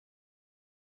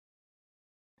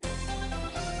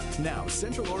Now,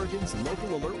 Central Oregon's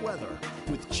local alert weather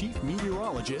with Chief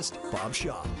Meteorologist Bob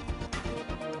Shaw.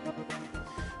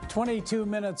 22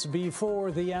 minutes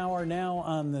before the hour now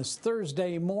on this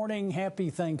Thursday morning. Happy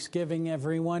Thanksgiving,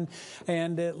 everyone.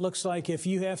 And it looks like if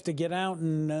you have to get out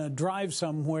and drive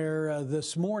somewhere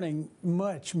this morning,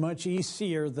 much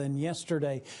easier than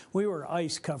yesterday. We were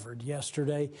ice covered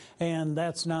yesterday, and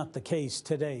that's not the case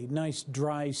today. Nice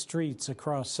dry streets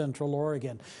across Central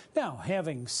Oregon. Now,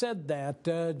 having said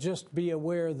that, just be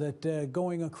aware that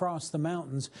going across the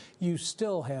mountains, you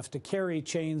still have to carry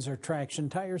chains or traction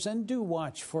tires, and do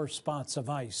watch for spots of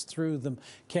ice through the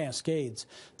Cascades.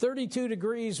 32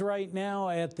 degrees right now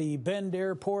at the Bend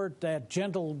Airport. That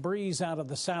gentle breeze out of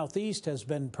the southeast has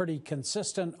been pretty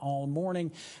consistent all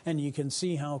morning, and you can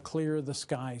see how clear the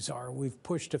skies are. We've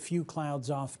pushed a few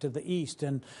clouds off to the east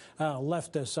and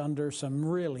left us under some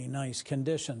really nice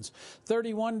conditions.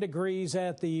 31 degrees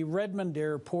at the Redmond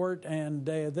Airport, and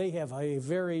they have a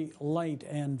very light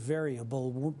and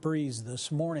variable breeze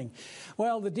this morning.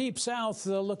 Well, the deep south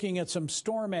looking at some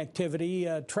storm activity.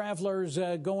 Travelers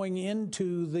going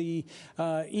into the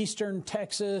eastern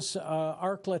Texas,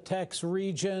 Arklatex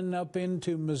region up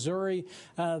into Missouri,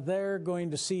 they're going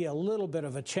to see a little bit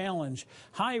of a challenge.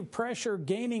 High pressure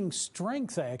gaining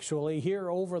strength actually here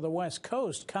over the west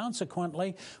coast.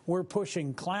 Consequently, we're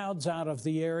pushing clouds out of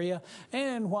the area,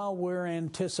 and while we're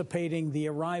anticipating the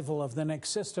arrival of the next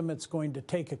system, it's going to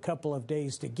take a couple of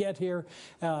days to get here,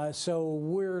 so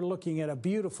we're looking at a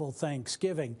beautiful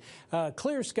Thanksgiving.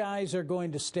 Clear skies are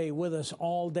going to stay with us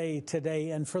all day today,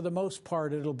 and for the most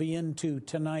part it'll be into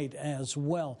tonight as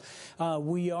well.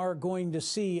 We are going to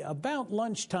see about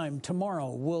lunchtime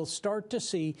tomorrow, we'll start to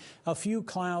see a few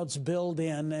clouds build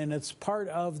in, and it's part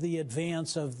of the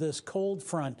advance of this cold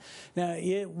front. Now,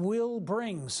 it will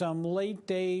bring some late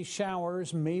day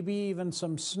showers, maybe even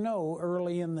some snow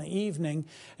early in the evening,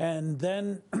 and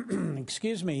then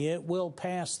excuse me, it will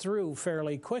pass through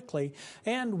fairly quickly,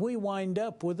 and we wind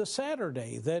up with a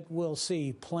Saturday that we'll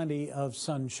see plenty of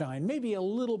sunshine, maybe a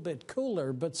little bit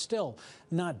cooler, but still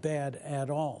not bad at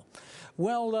all.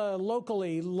 Well,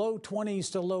 locally, low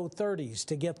 20s to low 30s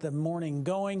to get the morning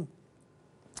going.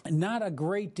 Not a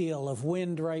great deal of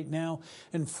wind right now,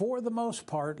 and for the most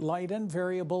part, light and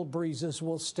variable breezes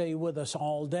will stay with us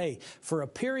all day. For a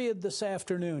period this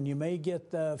afternoon, you may get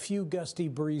a few gusty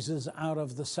breezes out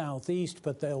of the southeast,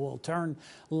 but they will turn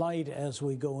light as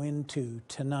we go into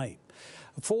tonight.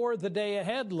 For the day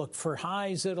ahead, look for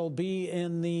highs. It'll be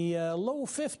in the low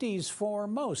 50s for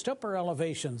most. Upper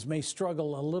elevations may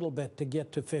struggle a little bit to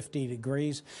get to 50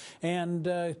 degrees. And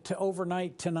to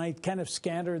overnight tonight, kind of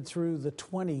scattered through the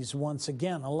 20s once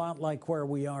again, a lot like where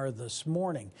we are this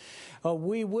morning.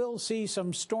 We will see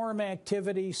some storm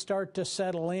activity start to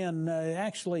settle in.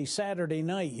 Actually, Saturday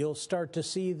night, you'll start to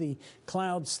see the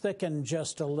clouds thicken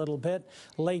just a little bit.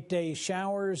 Late day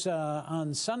showers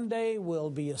on Sunday will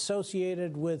be associated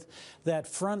with that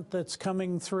front that's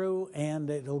coming through, and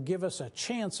it'll give us a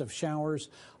chance of showers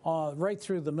right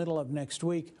through the middle of next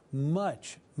week.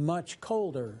 Much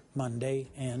colder Monday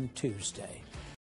and Tuesday.